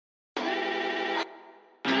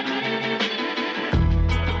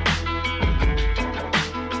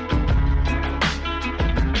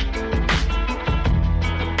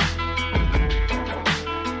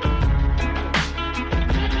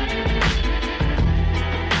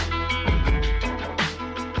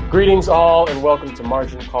Greetings all and welcome to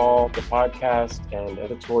Margin Call, the podcast and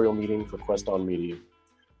editorial meeting for Quest On Media.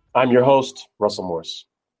 I'm your host, Russell Morse.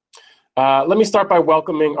 Let me start by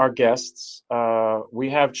welcoming our guests. We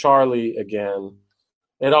have Charlie again.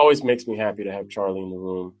 It always makes me happy to have Charlie in the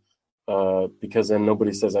room because then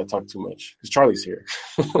nobody says I talk too much because Charlie's here.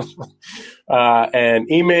 And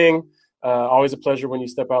Yiming, always a pleasure when you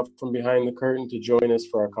step out from behind the curtain to join us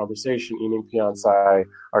for our conversation. Yiming Piansai,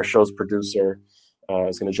 our show's producer,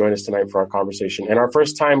 is going to join us tonight for our conversation. And our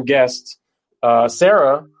first time guest,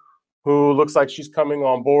 Sarah, who looks like she's coming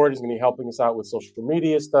on board, is going to be helping us out with social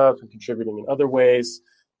media stuff and contributing in other ways.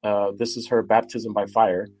 This is her baptism by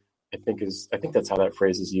fire. I think that's how that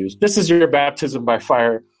phrase is used. This is your baptism by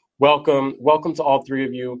fire. Welcome to all three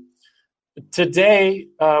of you. Today,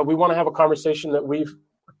 we want to have a conversation that we've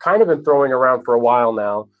kind of been throwing around for a while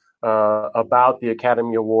now about the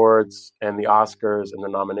Academy Awards and the Oscars and the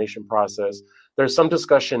nomination process. There's some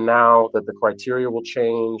discussion now that the criteria will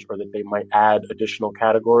change or that they might add additional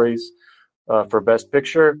categories for Best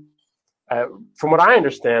Picture. From what I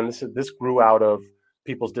understand, this grew out of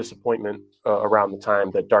people's disappointment around the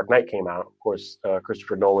time that Dark Knight came out. Of course,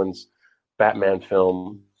 Christopher Nolan's Batman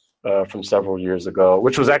film from several years ago,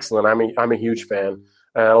 which was excellent. I'm a huge fan.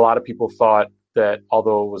 A lot of people thought that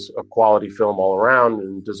although it was a quality film all around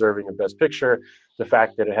and deserving of Best Picture, the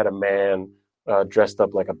fact that it had a man dressed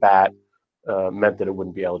up like a bat meant that it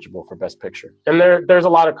wouldn't be eligible for Best Picture. And there's a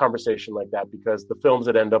lot of conversation like that because the films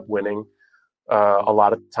that end up winning a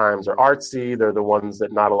lot of times are artsy. They're the ones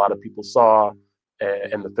that not a lot of people saw,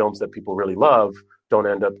 and the films that people really love don't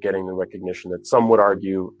end up getting the recognition that some would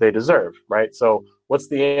argue they deserve, right? So what's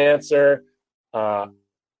the answer?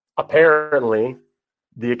 Apparently,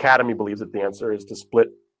 the Academy believes that the answer is to split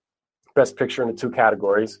Best Picture into two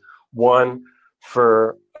categories. One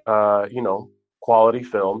for, quality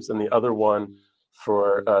films, and the other one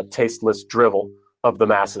for tasteless drivel of the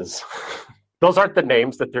masses. Those aren't the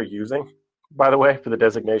names that they're using, by the way, for the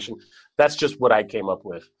designation. That's just what I came up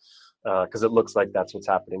with because it looks like that's what's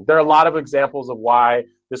happening. There are a lot of examples of why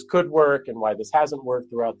this could work and why this hasn't worked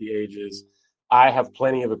throughout the ages. I have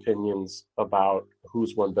plenty of opinions about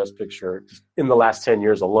who's won Best Picture in the last 10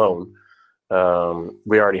 years alone.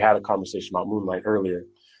 We already had a conversation about Moonlight earlier.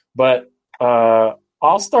 But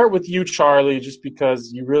I'll start with you, Charlie, just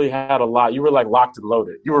because you really had a lot. You were like locked and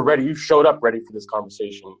loaded. You were ready. You showed up ready for this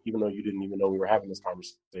conversation, even though you didn't even know we were having this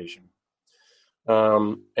conversation.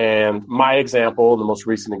 And my example, the most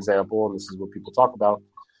recent example, and this is what people talk about,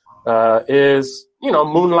 is,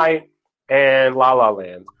 Moonlight and La La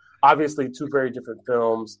Land. Obviously, two very different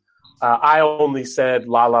films. I only said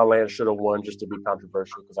La La Land should have won just to be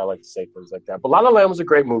controversial because I like to say things like that. But La La Land was a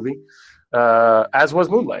great movie, as was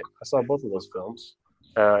Moonlight. I saw both of those films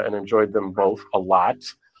and enjoyed them both a lot.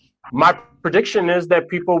 My prediction is that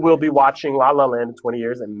people will be watching La La Land in 20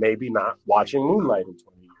 years and maybe not watching Moonlight in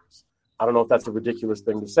 20 years. I don't know if that's a ridiculous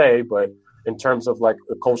thing to say, but in terms of like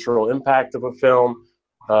the cultural impact of a film,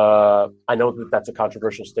 I know that that's a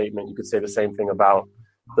controversial statement. You could say the same thing about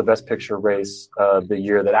the Best Picture race the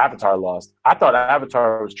year that Avatar lost. I thought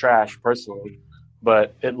Avatar was trash personally,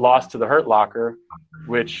 but it lost to The Hurt Locker,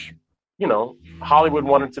 which, Hollywood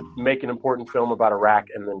wanted to make an important film about Iraq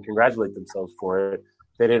and then congratulate themselves for it.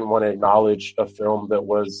 They didn't want to acknowledge a film that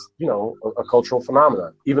was, a cultural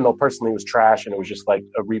phenomenon, even though personally it was trash and it was just like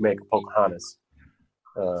a remake of Pocahontas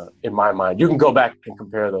in my mind. You can go back and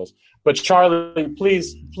compare those. But Charlie,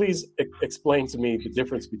 please explain to me the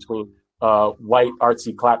difference between white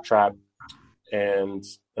artsy claptrap and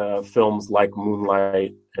films like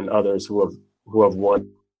Moonlight and others who have won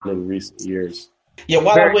in recent years. Yeah,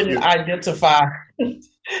 while I wouldn't identify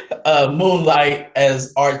Moonlight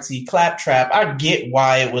as artsy claptrap, I get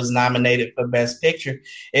why it was nominated for Best Picture.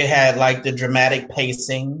 It had like the dramatic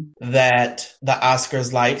pacing that the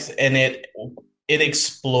Oscars likes, and it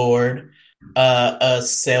explored a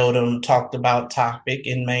seldom talked about topic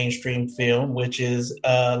in mainstream film, which is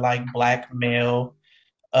like Black male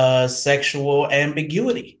sexual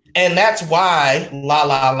ambiguity. And that's why La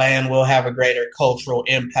La Land will have a greater cultural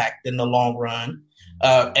impact in the long run,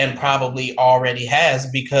 and probably already has,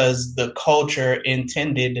 because the culture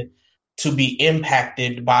intended to be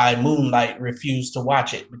impacted by Moonlight refused to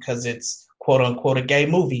watch it because it's quote unquote a gay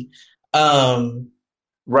movie.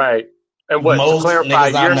 Right. And what, to clarify,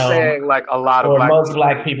 you're saying like a lot of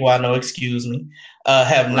black people I know,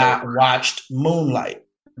 have not watched Moonlight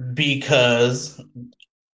because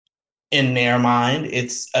in their mind,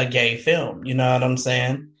 it's a gay film. You know what I'm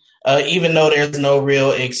saying? Even though there's no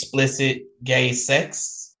real explicit gay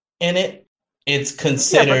sex in it, it's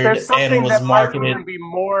considered and was marketed. Might be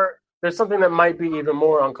more there's something that might be even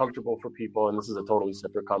more uncomfortable for people, and this is a totally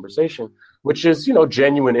separate conversation, which is,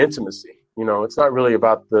 genuine intimacy. It's not really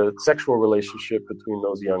about the sexual relationship between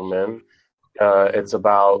those young men. It's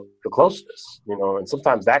about the closeness, and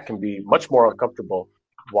sometimes that can be much more uncomfortable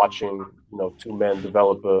watching, two men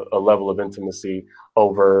develop a level of intimacy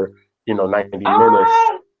over, 90 minutes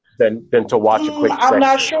than to watch a quick I'm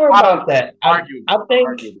not sure about that. I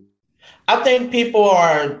think people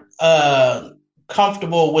are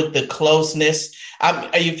comfortable with the closeness.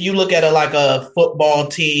 If you look at it like a football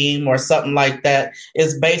team or something like that,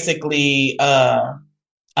 it's basically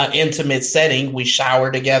an intimate setting. We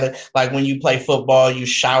shower together. Like when you play football, you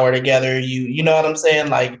shower together. You know what I'm saying?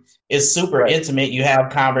 Like it's super intimate. You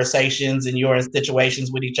have conversations and you're in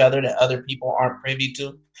situations with each other that other people aren't privy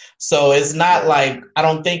to. So it's not like, I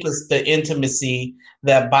don't think it's the intimacy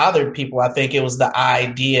that bothered people. I think it was the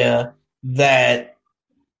idea that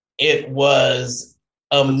it was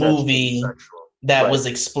a movie that was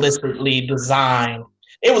explicitly designed.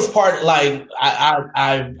 It was part, like,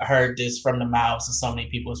 I heard this from the mouths of so many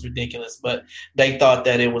people, it's ridiculous, but they thought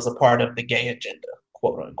that it was a part of the gay agenda,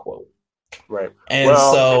 quote unquote. Right. And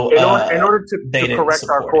so in order to correct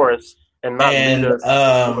our course and not lead us to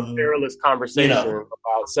a perilous conversation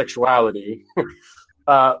about sexuality,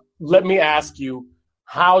 let me ask you,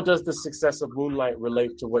 how does the success of Moonlight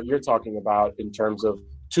relate to what you're talking about in terms of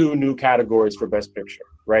two new categories for Best Picture,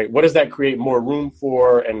 right? What does that create more room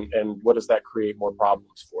for, and what does that create more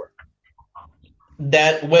problems for?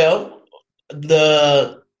 The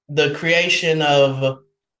creation of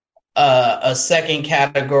a second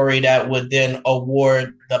category that would then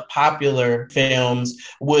award the popular films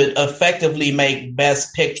would effectively make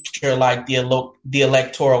Best Picture like the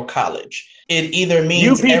Electoral College. It either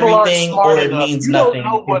means everything or it means nothing.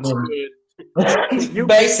 Don't know what's good. You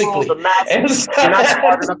basically, people, the masses, you're not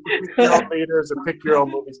smart enough to pick your own leaders or pick your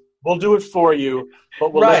own movies. We'll do it for you,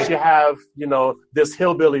 but we'll let you have, this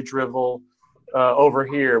hillbilly drivel over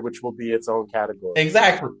here, which will be its own category.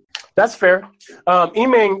 Exactly. That's fair.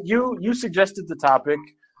 Imeng, you suggested the topic.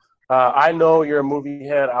 I know you're a movie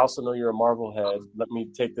head. I also know you're a Marvel head. Let me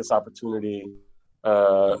take this opportunity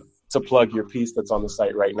to plug your piece that's on the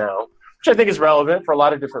site right now, which I think is relevant for a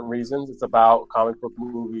lot of different reasons. It's about comic book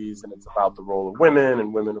movies, and it's about the role of women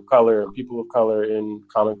and women of color and people of color in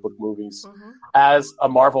comic book movies. Mm-hmm. As a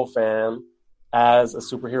Marvel fan, as a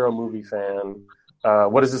superhero movie fan,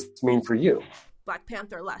 what does this mean for you? Black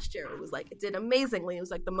Panther last year, it did amazingly. It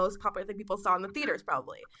was like the most popular thing people saw in the theaters,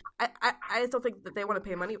 probably. I just don't think that they want to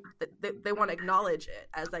pay money. They want to acknowledge it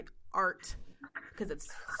as like art, because it's.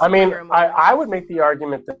 I would make the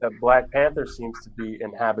argument that Black Panther seems to be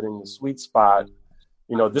inhabiting the sweet spot.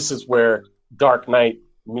 This is where Dark Knight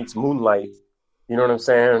meets Moonlight. You know what I'm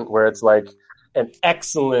saying? Where it's like an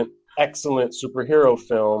excellent superhero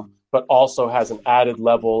film, but also has an added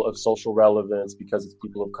level of social relevance because it's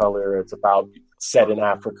people of color. It's about set in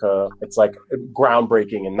Africa. It's like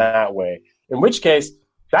groundbreaking in that way. In which case,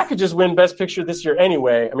 that could just win Best Picture this year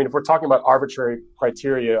anyway. I mean, if we're talking about arbitrary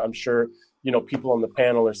criteria, I'm sure, people on the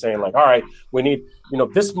panel are saying like, all right, we need,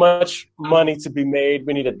 this much money to be made.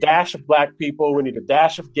 We need a dash of Black people. We need a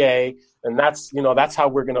dash of gay. And that's how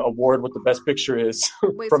we're going to award what the Best Picture is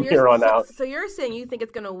from here on out. So you're saying you think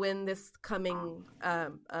it's going to win this coming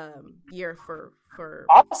year for?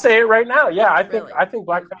 I'll say it right now. Yeah, I think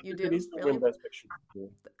Black Panther could easily win Best Picture. Yeah.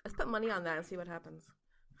 Let's put money on that and see what happens.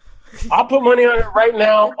 I'll put money on it right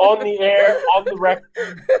now, on the air, on the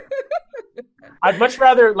record. I'd much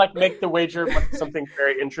rather make the wager something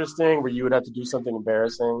very interesting where you would have to do something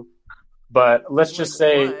embarrassing. But let's just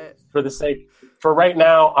say, for right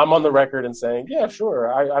now, I'm on the record and saying, yeah,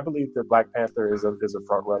 sure. I believe that Black Panther is a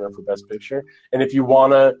front runner for Best Picture. And if you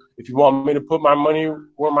want me to put my money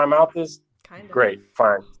where my mouth is, great,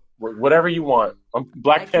 fine. Whatever you want.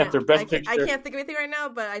 Black Panther, Best Picture. I can't think of anything right now,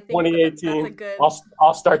 but I think 2018. That's a good.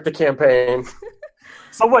 I'll start the campaign.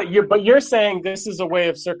 So what? You're saying this is a way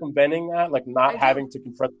of circumventing that, like not having to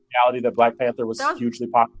confront the reality that Black Panther was hugely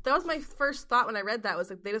popular. That was my first thought when I read that.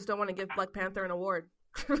 Was like they just don't want to give Black Panther an award.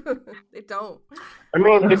 They don't. I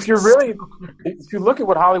mean, if you look at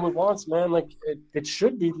what Hollywood wants, man, it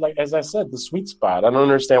should be as I said, the sweet spot. I don't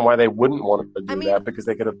understand why they wouldn't want to do that, because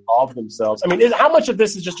they could evolve themselves. I mean, how much of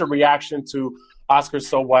this is just a reaction to Oscars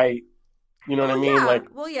So White? You know what I mean? Yeah.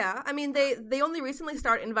 Yeah. I mean, they only recently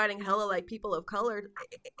started inviting hella people of color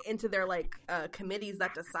into their committees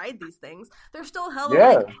that decide these things. There's still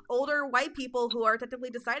hella older white people who are technically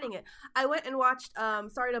deciding it. I went and watched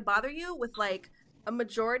Sorry to Bother You with a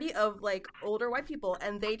majority of older white people,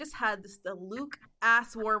 and they just had the Luke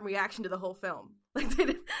ass warm reaction to the whole film. Like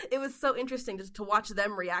it was so interesting just to watch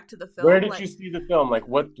them react to the film. Where did you see the film? Like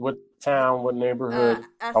what town, what neighborhood?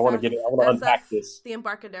 I want to unpack this. The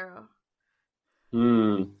Embarcadero.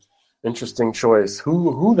 Interesting choice.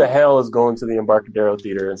 Who the hell is going to the Embarcadero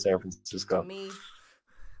Theater in San Francisco? Me.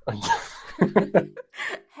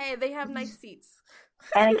 Hey, they have nice seats.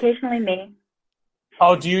 And occasionally me.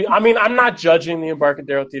 Oh, do you? I mean, I'm not judging the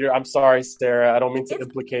Embarcadero Theater. I'm sorry, Sarah. I don't mean to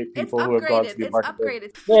implicate people who have gone to the Embarcadero.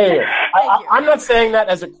 It's upgraded. Yeah. I'm not saying that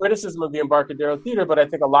as a criticism of the Embarcadero Theater, but I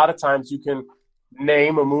think a lot of times you can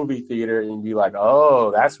name a movie theater and be like,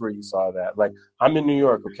 oh, that's where you saw that. Like, I'm in New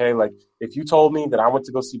York, okay? Like, if you told me that I went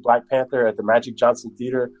to go see Black Panther at the Magic Johnson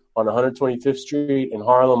Theater on 125th Street in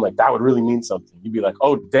Harlem, like, that would really mean something. You'd be like,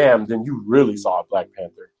 oh, damn, then you really saw Black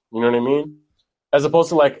Panther. You know what I mean? As opposed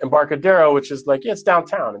to, like, Embarcadero, which is like, yeah, it's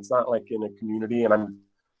downtown. It's not, like, in a community. And I'm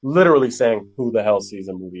literally saying, who the hell sees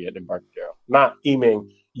a movie at Embarcadero? Not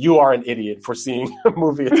eming, you are an idiot for seeing a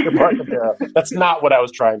movie at Embarcadero. That's not what I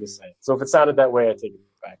was trying to say. So if it sounded that way, I take it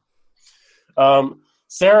back.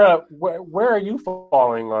 Sarah, where are you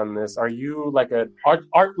falling on this? Are you like an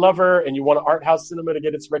art lover and you want art house cinema to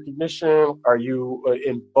get its recognition? Are you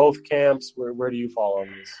in both camps? Where do you fall on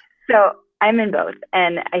this? So I'm in both.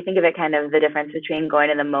 And I think of it kind of the difference between going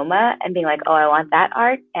to the MoMA and being like, oh, I want that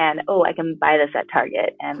art. And, oh, I can buy this at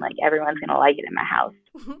Target. And, like, everyone's going to like it in my house.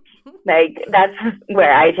 Like, that's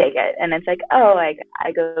where I take it. And it's like, oh, like,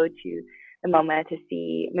 I go to the MoMA to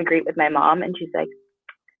see Magritte with my mom. And she's like,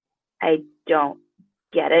 I don't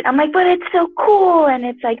get it. I'm like, but it's so cool. And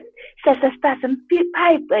it's like, c'est and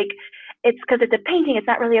pipe. Like, it's because it's a painting. It's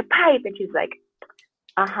not really a pipe. And she's like,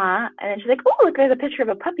 uh-huh. And then she's like, oh, look, there's a picture of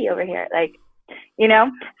a puppy over here. Like, you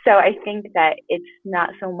know? So I think that it's not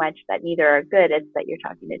so much that neither are good. It's that you're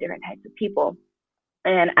talking to different types of people.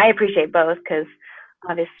 And I appreciate both because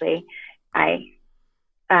obviously I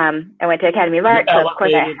went to Academy of Art. So of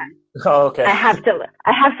course I have to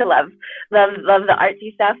love the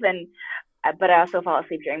artsy stuff. And but I also fall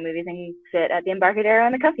asleep during movies and sit at the Embarcadero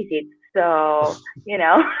in the comfy seats. So, you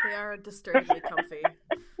know. They are disturbingly comfy.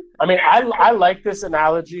 I mean, I like this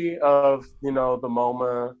analogy of, you know, the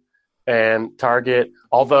MoMA and Target,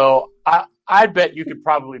 although I bet you could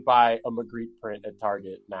probably buy a Magritte print at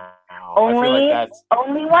Target now. Only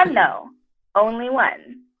one, though. Only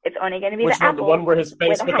one. It's only going to be Which the one? apple. The one where his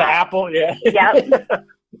face with the apple? Yeah. Yep.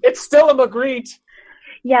 It's still a Magritte.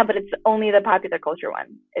 Yeah, but it's only the popular culture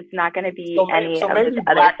one. It's not going to be any of the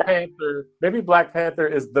other stuff. Maybe Black Panther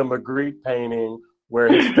is the Magritte painting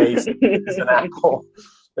where his face is an apple.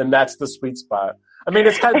 And that's the sweet spot. I mean,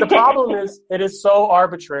 it's kind of, the problem is it is so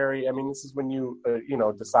arbitrary. I mean, this is when you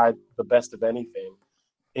decide the best of anything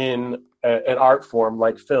in an art form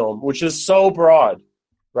like film, which is so broad,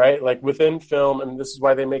 right? Like within film, and this is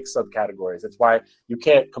why they make subcategories. It's why you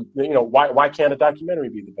can't, why can't a documentary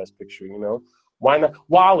be the best picture? You know, why not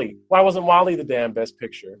WALL-E? Why wasn't WALL-E the damn best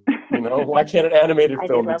picture? You know, why can't an animated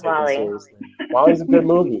film be taken seriously? WALL-E's a good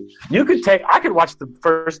movie. I could watch the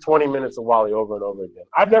first 20 minutes of WALL-E over and over again.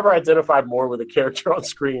 I've never identified more with a character on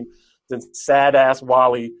screen than sad-ass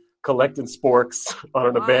WALL-E collecting sporks on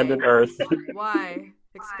an abandoned Earth. Why?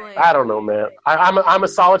 Explain. I don't know, man. I'm a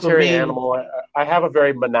solitary animal. I have a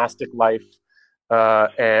very monastic life.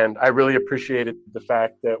 And I really appreciated the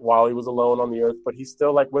fact that WALL-E was alone on the earth, but he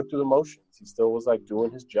still like went through the motions. He still was like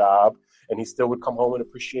doing his job, and he still would come home and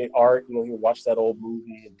appreciate art. You know, he would watch that old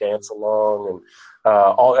movie and dance along,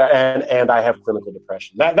 and and I have clinical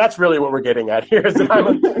depression. That's really what we're getting at here. Is that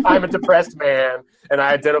I'm a depressed man, and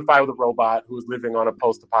I identify with a robot who is living on a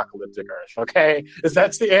post-apocalyptic Earth. Okay,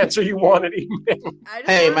 that's the answer you wanted, Eamon?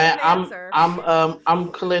 Hey man, I'm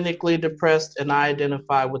clinically depressed, and I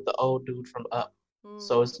identify with the old dude from Up.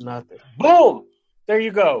 So it's nothing. Boom! There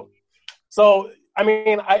you go. So, I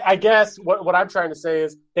mean, I guess what I'm trying to say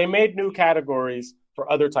is they made new categories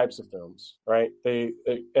for other types of films, right?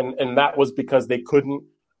 And that was because they couldn't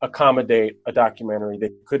accommodate a documentary.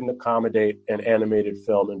 They couldn't accommodate an animated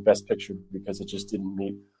film in Best Picture because it just didn't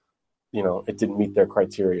meet, their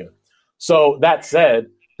criteria. So that said,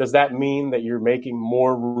 does that mean that you're making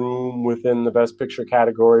more room within the Best Picture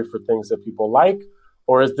category for things that people like?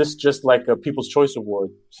 Or is this just like a People's Choice Award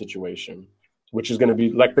situation, which is going to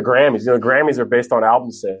be like the Grammys? You know, Grammys are based on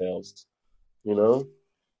album sales, you know?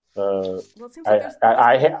 Well, it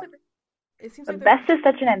seems like best is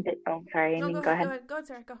such an go ahead. Go ahead,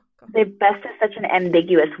 Sarah. Go. The best is such an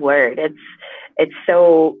ambiguous word. It's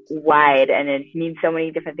so wide, and it means so many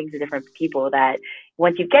different things to different people that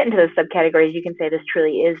once you get into those subcategories, you can say this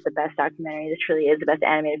truly is the best documentary, this truly is the best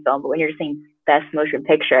animated film. But when you're saying best motion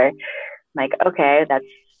picture, like, okay, that's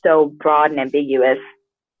so broad and ambiguous,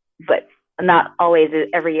 but not always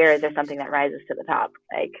every year is there something that rises to the top.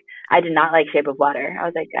 Like, I did not like Shape of Water. I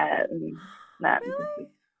was like, not, Really?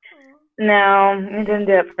 no, it didn't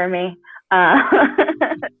do it for me. But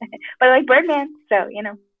I like Birdman, so you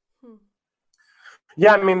know.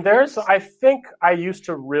 Yeah, I mean, I think I used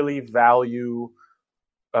to really value.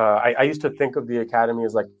 I used to think of the Academy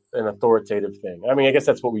as like an authoritative thing. I mean, I guess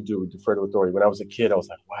that's what we do. We defer to authority. When I was a kid, I was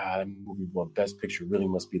like, wow, that movie won Best Picture. Really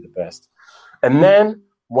must be the best. And then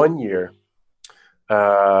one year,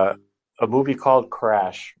 a movie called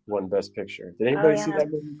Crash won Best Picture. Did anybody see that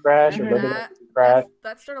movie, Crash? Mm-hmm. Remember that movie, Crash?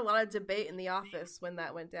 That started a lot of debate in the office when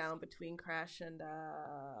that went down between Crash and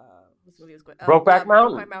this movie was Brokeback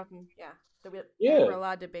Mountain. Brokeback Mountain, yeah. There were a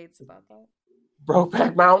lot of debates about that.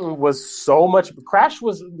 Brokeback Mountain was so much. Crash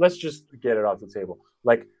was, let's just get it off the table,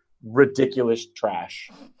 like ridiculous trash.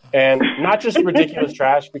 And not just ridiculous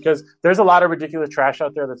trash, because there's a lot of ridiculous trash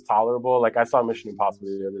out there that's tolerable. Like I saw Mission Impossible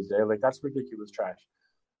the other day. Like that's ridiculous trash.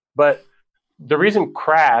 But the reason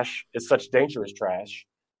Crash is such dangerous trash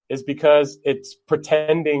is because it's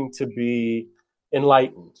pretending to be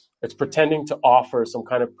enlightened. It's pretending to offer some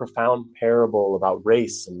kind of profound parable about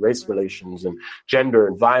race and race relations and gender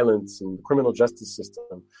and violence and the criminal justice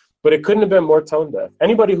system. But it couldn't have been more tone deaf.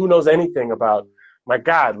 Anybody who knows anything about, my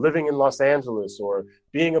God, living in Los Angeles or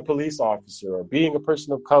being a police officer or being a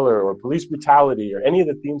person of color or police brutality or any of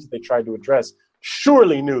the themes that they tried to address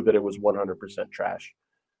surely knew that it was 100% trash.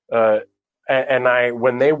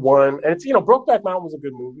 When they won, and it's, Brokeback Mountain was a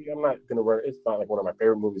good movie. I'm not going to run, it's not like one of my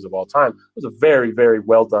favorite movies of all time. It was a very, very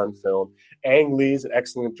well done film. Ang Lee's an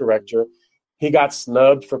excellent director. He got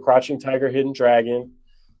snubbed for Crouching Tiger, Hidden Dragon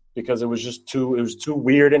because it was too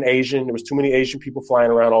weird and Asian. There was too many Asian people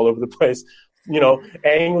flying around all over the place.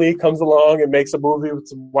 Ang Lee comes along and makes a movie with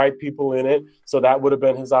some white people in it. So that would have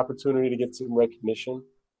been his opportunity to get some recognition.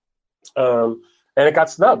 And it got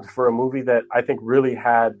snubbed for a movie that I think really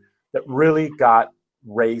got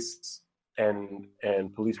race and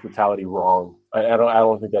police brutality wrong. I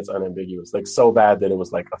don't think that's unambiguous. Like so bad that it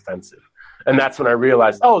was like offensive. And that's when I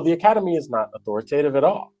realized, the Academy is not authoritative at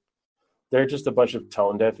all. They're just a bunch of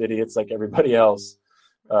tone deaf idiots like everybody else.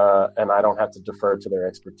 And I don't have to defer to their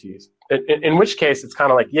expertise. In which case, it's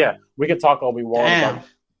kind of like, yeah, we can talk all we want.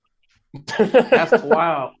 That's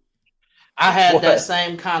wild. I had that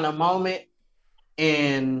same kind of moment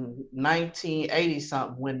in 1980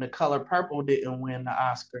 something when The Color Purple didn't win the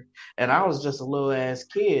Oscar, and I was just a little ass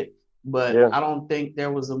kid. But I don't think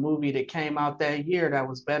there was a movie that came out that year that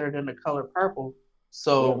was better than The Color Purple.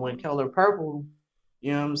 So when Color Purple,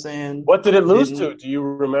 you know what I'm saying? What did it lose to? Do you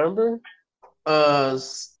remember?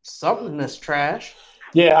 Something that's trash.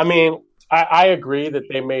 Yeah, I mean, I agree that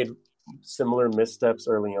they made similar missteps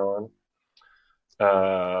early on.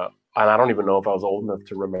 And I don't even know if I was old enough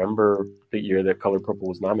to remember the year that Color Purple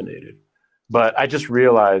was nominated. But I just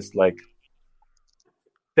realized, like,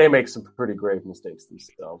 they make some pretty grave mistakes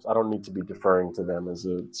themselves. I don't need to be deferring to them as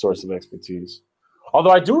a source of expertise.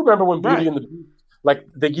 Although I do remember when Beauty and the Beast, like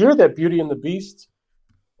the year that Beauty and the Beast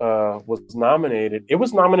was nominated, it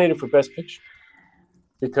was nominated for Best Picture.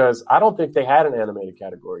 Because I don't think they had an animated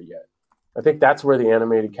category yet. I think that's where the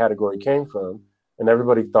animated category came from. And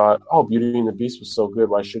everybody thought, Beauty and the Beast was so good,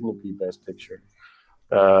 why shouldn't it be Best Picture?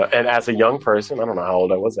 And as a young person, I don't know how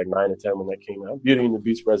old I was, like 9 or 10 when that came out, Beauty and the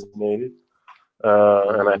Beast resonated.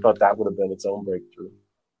 And I thought that would have been its own breakthrough.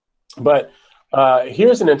 But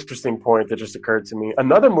here's an interesting point that just occurred to me.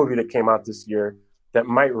 Another movie that came out this year that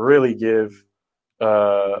might really give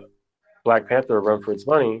Black Panther a run for its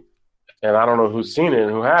money, and I don't know who's seen it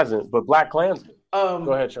and who hasn't, but BlacKkKlansman.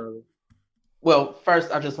 Go ahead, Charlie. Well,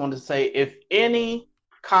 first, I just wanted to say, if any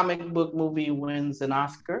comic book movie wins an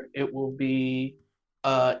Oscar, it will be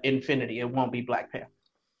Infinity. It won't be Black Panther.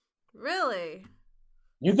 Really?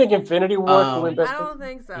 You think Infinity War will win Best Picture? I don't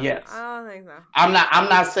think so. Yes. I don't think so. I'm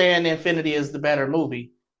not saying Infinity is the better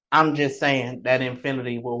movie. I'm just saying that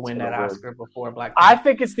Infinity will win that Oscar before Black Panther. I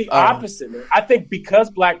think it's the opposite. I think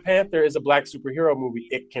because Black Panther is a black superhero movie,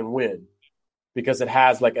 it can win. Because it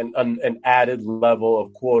has like an added level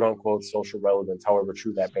of quote unquote social relevance, however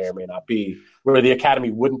true that may or may not be, where the Academy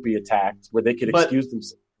wouldn't be attacked, where they could excuse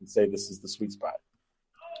themselves and say this is the sweet spot.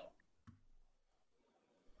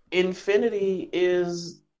 Infinity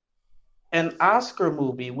is an Oscar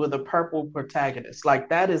movie with a purple protagonist. Like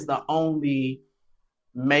that is the only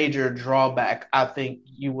major drawback I think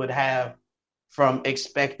you would have from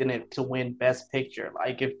expecting it to win Best Picture.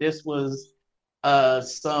 Like if this was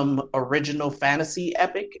some original fantasy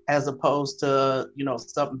epic as opposed to,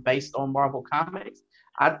 something based on Marvel Comics,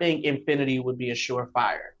 I think Infinity would be a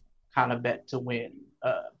surefire kind of bet to win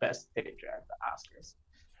Best Picture at the Oscars.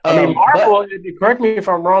 I mean, Marvel, correct me if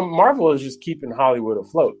I'm wrong, Marvel is just keeping Hollywood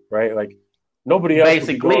afloat, right? Like, nobody else would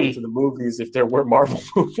be going to the movies if there were Marvel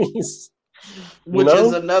movies. Which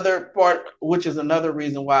is another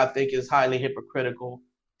reason why I think it's highly hypocritical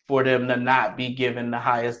for them to not be given the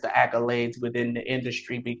highest accolades within the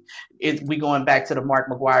industry. We going back to the Mark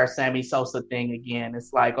McGwire, Sammy Sosa thing again.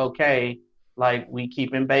 It's like, okay, like we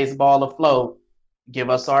keeping baseball afloat. Give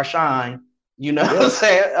us our shine. You know what I'm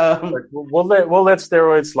saying? We'll let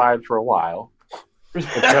steroids slide for a while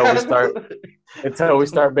until we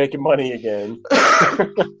start making money again.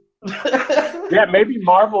 Yeah, maybe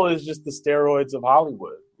Marvel is just the steroids of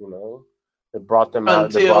Hollywood. It brought them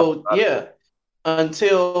out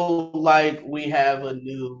until like we have a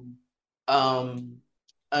new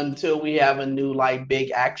like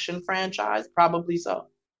big action franchise. Probably so.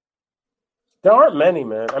 There aren't many,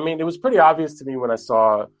 man. I mean, it was pretty obvious to me when I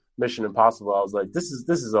saw Mission Impossible. I was like, this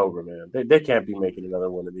is over, man. They can't be making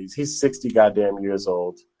another one of these. He's 60 goddamn years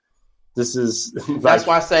old. This is that's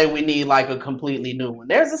why I say we need like a completely new one.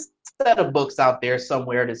 There's a set of books out there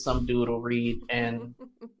somewhere that some dude will read and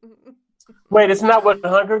wait, it's not what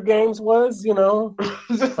Hunger Games was,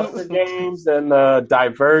 Hunger Games and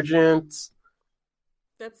Divergent.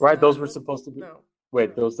 That's right, those were supposed to be. No.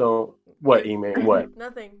 Wait, those don't. What, Email? What?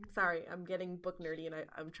 Nothing. Sorry, I'm getting book nerdy, and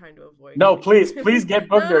I'm trying to avoid. No, please get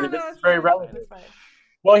book nerdy. This is very relevant.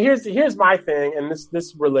 Well, here's my thing, and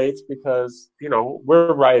this relates because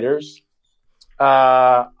we're writers.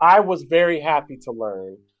 I was very happy to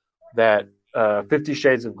learn that 50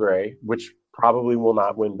 Shades of Grey, which probably will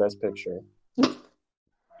not win Best Picture,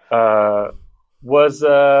 was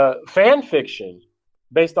fan fiction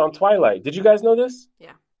based on Twilight. Did you guys know this?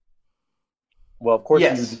 Yeah. Well, of course you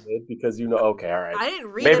did because okay, all right. I didn't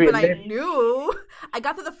read it, but I knew. I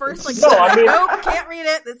got to the first No, I mean, nope, can't read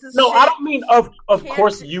it. This is no. Shit. I don't mean of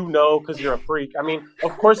course you know because you're a freak. I mean,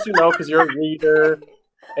 of course you know because you're a reader,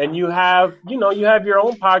 and you have your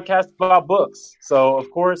own podcast about books. So of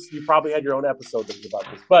course you probably had your own episode about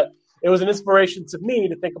this. But it was an inspiration to me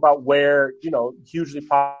to think about where hugely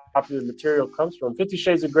popular material comes from. 50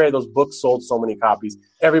 Shades of Grey. Those books sold so many copies.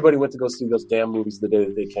 Everybody went to go see those damn movies the day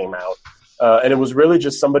that they came out. And it was really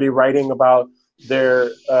just somebody writing about their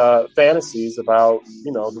fantasies about,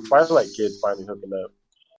 the Twilight kids finally hooking up.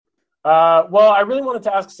 Well, I really wanted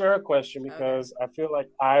to ask Sarah a question because I feel like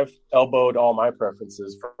I've elbowed all my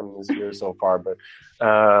preferences from this year so far. But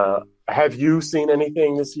have you seen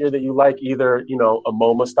anything this year that you like, either, a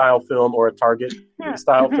MoMA-style film or a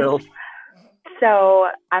Target-style film? So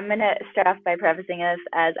I'm going to start off by prefacing this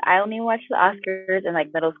as I only watched the Oscars in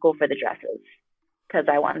middle school for the dresses, because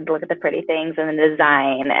I wanted to look at the pretty things and the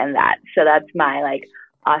design and that. So that's my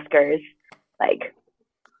Oscars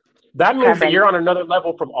that means that you're on another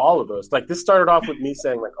level from all of us. This started off with me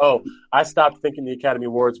saying I stopped thinking the Academy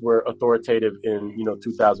Awards were authoritative in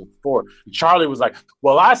 2004. And Charlie was like,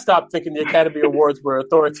 well, I stopped thinking the Academy Awards were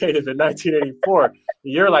authoritative in 1984.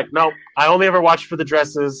 You're like, no, I only ever watched for the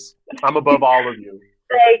dresses. I'm above all of you.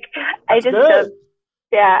 I just don't.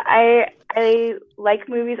 Yeah, I like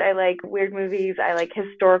movies. I like weird movies. I like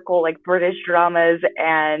historical, British dramas,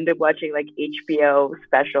 and watching HBO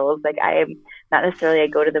specials. I am not necessarily I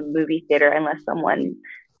go to the movie theater unless someone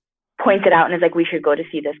points it out and is like, we should go to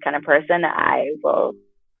see this kind of person. I will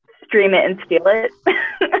stream it and steal it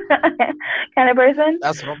kind of person.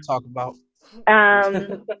 That's what I'm talking about. I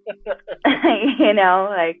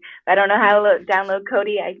don't know how to download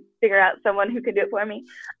Kodi. I figure out someone who could do it for me.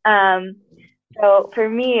 So for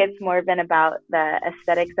me, it's more been about the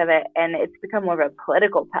aesthetics of it, and it's become more of a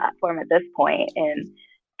political platform at this point. And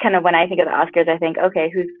kind of when I think of the Oscars, I think, okay,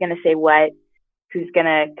 who's going to say what? Who's going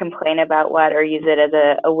to complain about what or use it as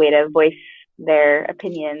a way to voice their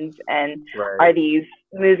opinions? And Are these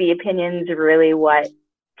movie opinions really what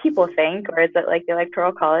people think? Or is it like the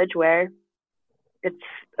Electoral College where it's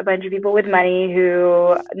a bunch of people with money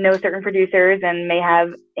who know certain producers and may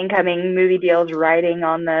have incoming movie deals riding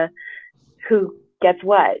on the who gets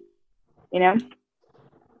what,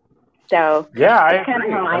 So yeah, I agree.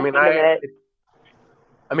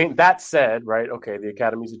 I mean, that said, right? Okay, the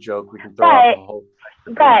Academy's a joke. We can throw out the whole.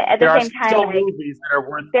 But at the same time, still movies that are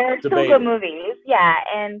worth there are debating. still good movies, yeah.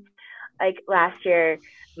 And last year,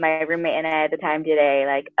 my roommate and I at the time did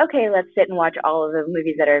okay, let's sit and watch all of the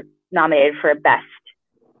movies that are nominated for best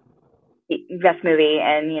movie,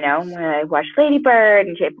 and I watched Lady Bird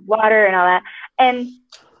and Shape of Water and all that, and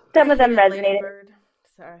some of them resonated.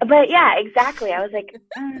 Sorry. But yeah, exactly. I was like,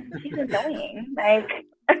 she's annoying. Get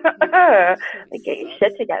your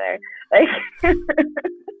shit together.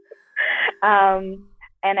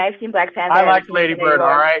 And I've seen Black Panther. I like Lady Bird.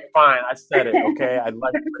 All right, fine. I said it. Okay, I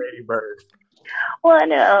like Lady Bird. Well,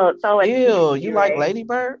 no, it's all like ew. You like Lady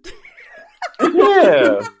Bird?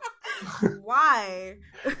 Yeah. Why?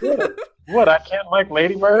 What? I can't like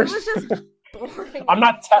Lady Bird? It was just boring. I'm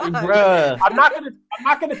not telling, Bruh. I'm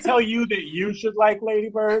not gonna tell you that you should like Lady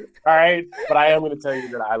Bird. All right, but I am gonna tell you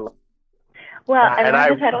that I like. Well, and I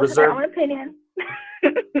reserve... have their own opinion.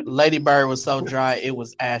 Lady Bird was so dry, it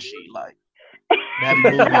was ashy. Like that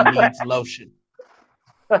movie needs lotion.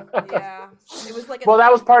 Yeah, it was like. Well,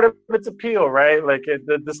 that was part of its appeal, right? Like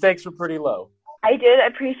the stakes were pretty low. I did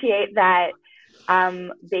appreciate that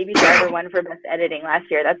Baby Driver won for best editing last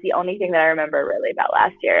year. That's the only thing that I remember really about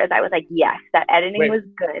last year. Is I was like, yes, that editing was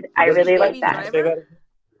good. I really liked that.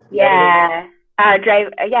 Yeah,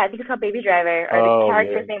 Drive. Yeah, I think it's called Baby Driver, or the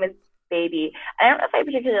character's name is Baby. I don't know if I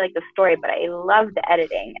particularly like the story, but I love the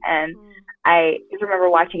editing, and I just remember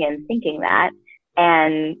watching it and thinking that.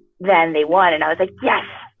 And then they won, and I was like, yes.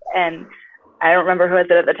 And I don't remember who was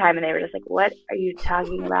it at the time, and they were just like, what are you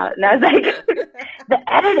talking about? And I was like,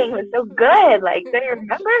 the editing was so good. Like, do you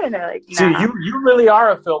remember? And they're like, nah. See, you really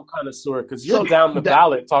are a film connoisseur, because you're down the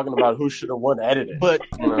ballot talking about who should have won editing. But,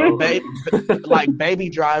 like, Baby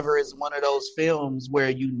Driver is one of those films where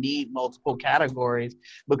you need multiple categories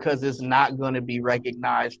because it's not going to be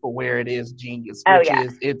recognized for where it is genius, which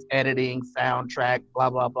is its editing, soundtrack, blah,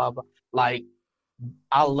 blah, blah, blah. Like,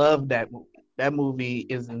 I love that movie. That movie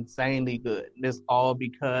is insanely good. And it's all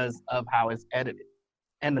because of how it's edited.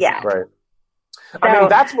 And the soundtrack. Right. I mean,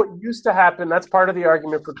 that's what used to happen. That's part of the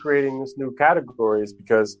argument for creating this new category is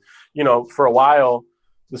because, you know, for a while,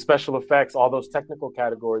 the special effects, all those technical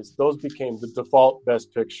categories, those became the default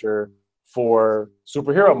best picture for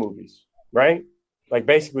superhero movies, right? Like,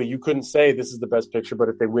 basically, you couldn't say this is the best picture, but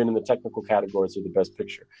if they win in the technical categories, they're the best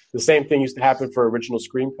picture. The same thing used to happen for original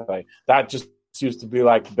screenplay. That just used to be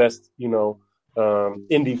like best, you know,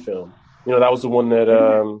 indie film. You know, that was the one that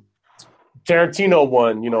Tarantino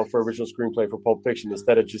won, you know, for original screenplay for Pulp Fiction,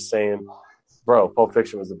 instead of just saying, bro, Pulp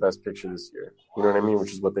Fiction was the best picture this year. You know what I mean?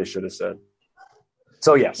 Which is what they should have said.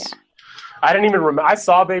 So, yes. I didn't even remember. I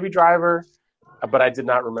saw Baby Driver, but I did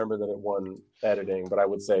not remember that it won editing. But I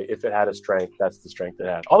would say if it had a strength, that's the strength it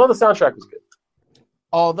had. Although the soundtrack was good.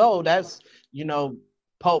 Although that's, you know,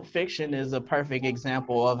 Pulp Fiction is a perfect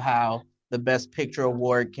example of how the Best Picture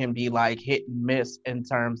award can be like hit and miss in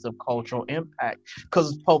terms of cultural impact,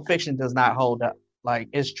 because Pulp Fiction does not hold up. Like,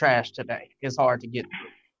 it's trash today. It's hard to get through.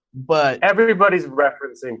 But everybody's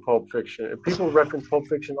referencing Pulp Fiction. People reference Pulp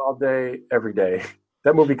Fiction all day, every day.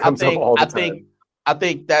 That movie comes up all the time. I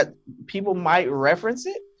think that people might reference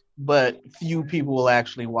it, but few people will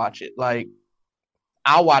actually watch it. Like,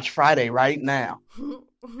 I'll watch Friday right now.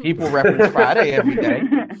 People reference Friday every day,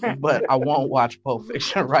 but I won't watch Pulp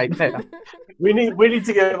Fiction right now. We need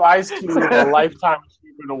to give Ice Cube a Lifetime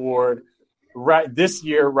Achievement Award right this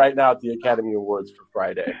year, right now at the Academy Awards for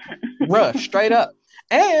Friday. Rush, straight up.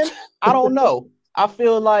 And I don't know. I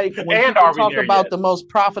feel like when people talk about the most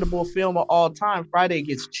profitable film of all time, Friday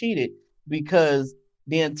gets cheated because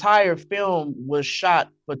the entire film was shot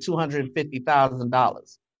for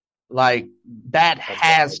 $250,000. Like, that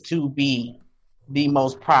has to be the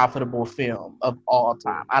most profitable film of all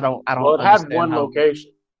time. I don't. Well, it had one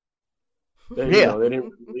location. They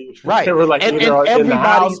didn't leave. Right. They were like either in the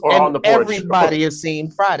house or on the porch. Everybody has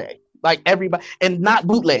seen Friday. Like, everybody, and not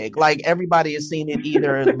bootleg. Like, everybody has seen it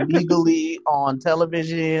either legally on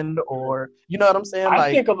television or, you know what I'm saying?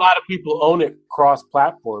 I think a lot of people own it cross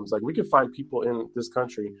platforms. Like, we can find people in this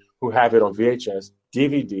country who have it on VHS,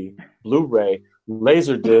 DVD, Blu-ray,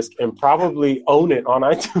 Laserdisc, and probably own it on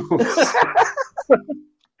iTunes.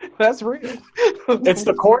 That's real. It's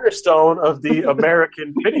the cornerstone of the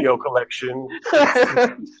American video collection.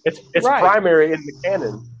 It's primary in the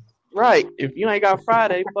canon. Right. If you ain't got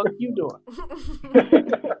Friday, fuck you doing.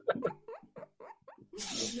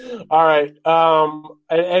 All right.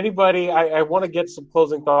 Anybody, I want to get some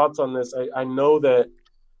closing thoughts on this. I know that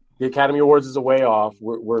the Academy Awards is a way off.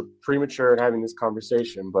 We're premature in having this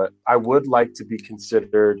conversation, but I would like to be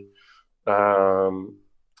considered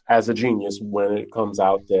as a genius when it comes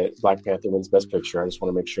out that Black Panther wins Best Picture. I just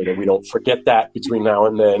want to make sure that we don't forget that between now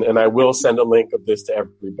and then. And I will send a link of this to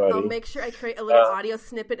everybody. I'll make sure I create a little audio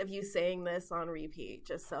snippet of you saying this on repeat,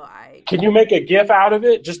 just so I... Can you make a GIF out of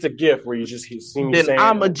it? Just a GIF where you just see me saying... Then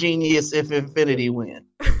I'm a genius if Infinity wins.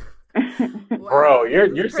 Bro,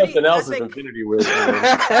 you're something else if Infinity wins.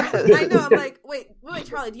 I know, I'm like, wait,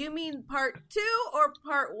 Charlie, do you mean part 2 or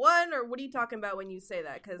part 1? Or what are you talking about when you say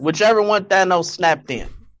that? 'Cause whichever one Thanos snapped in.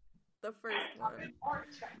 The first one.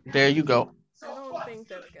 There you go. I don't think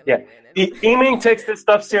that's gonna Yeah, win. Yiming takes this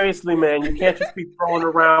stuff seriously, man. You can't just be throwing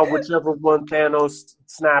around whichever one Thanos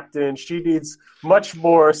snapped in. She needs much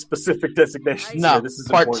more specific designations. No, this is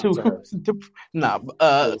part 2.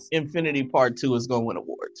 Infinity Part 2 is going to win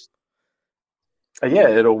awards. Yeah,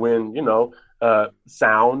 it'll win.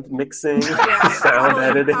 Sound mixing, sound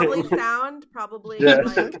editing, probably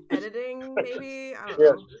like editing, maybe. I don't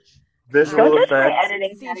know. Visual effects,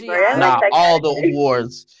 editing category. All the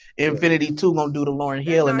awards. Infinity 2 gonna do the Lauryn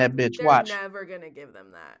Hill in that bitch. Watch. They're never gonna give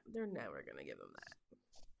them that.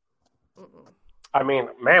 Mm-mm. I mean,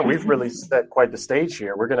 man, we've really set quite the stage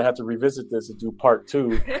here. We're gonna have to revisit this and do part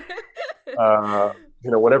 2.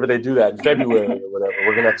 Whenever they do that in February or whatever,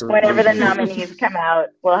 we're gonna have to. Whenever the nominees come out,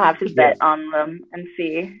 we'll have to bet on them and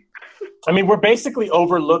see. I mean, we're basically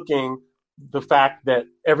overlooking the fact that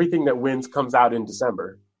everything that wins comes out in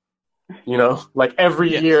December. Like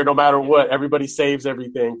every year, no matter what, everybody saves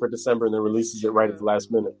everything for December and then releases it right at the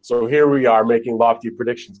last minute. So here we are making lofty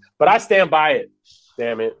predictions. But I stand by it.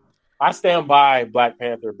 Damn it. I stand by Black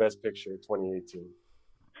Panther Best Picture 2018.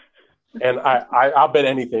 And I'll bet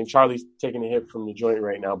anything. Charlie's taking a hit from the joint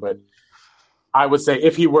right now, but I would say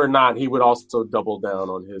if he were not, he would also double down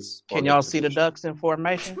on his. Can y'all see the Ducks in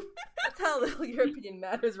formation? That's how little your opinion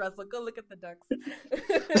matters, Russell. Go look at the Ducks.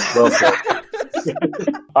 Well said.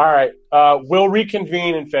 All right. We'll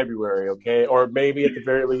reconvene in February, okay? Or maybe at the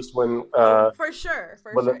very least when for sure.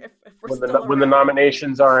 When the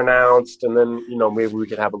nominations are announced, and then maybe we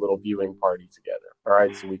can have a little viewing party together. All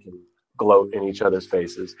right, so we can gloat in each other's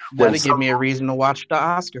faces. That'll give me a reason to watch the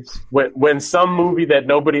Oscars. When some movie that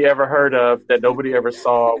nobody ever heard of, that nobody ever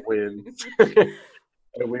saw, wins.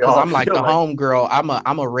 Because I'm like the homegirl.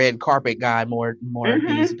 I'm a red carpet guy more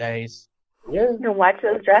these days. Yeah, you can watch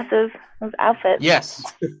those dresses, those outfits. Yes.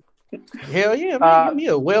 Hell yeah, man. Give me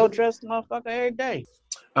a well dressed motherfucker every day.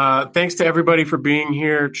 Thanks to everybody for being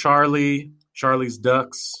here. Charlie's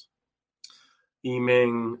Ducks,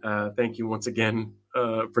 Yiming, thank you once again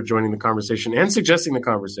for joining the conversation and suggesting the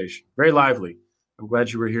conversation. Very lively. I'm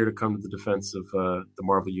glad you were here to come to the defense of the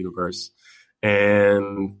Marvel Universe.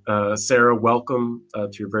 And Sarah, welcome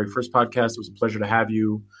to your very first podcast. It was a pleasure to have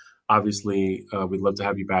you. Obviously, we'd love to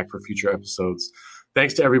have you back for future episodes.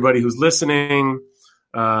 Thanks to everybody who's listening.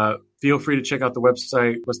 Feel free to check out the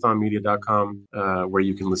website, questonmedia.com, where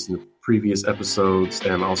you can listen to previous episodes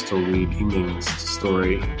and also read Yiming's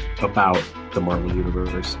story about the Marvel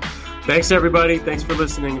Universe. Thanks, everybody. Thanks for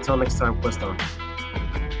listening. Until next time, Quest On.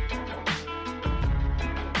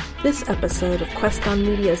 This episode of Quest On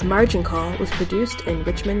Media's Margin Call was produced in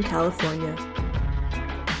Richmond, California.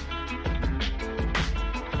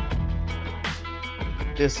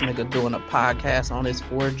 This nigga doing a podcast on his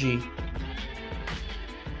 4G.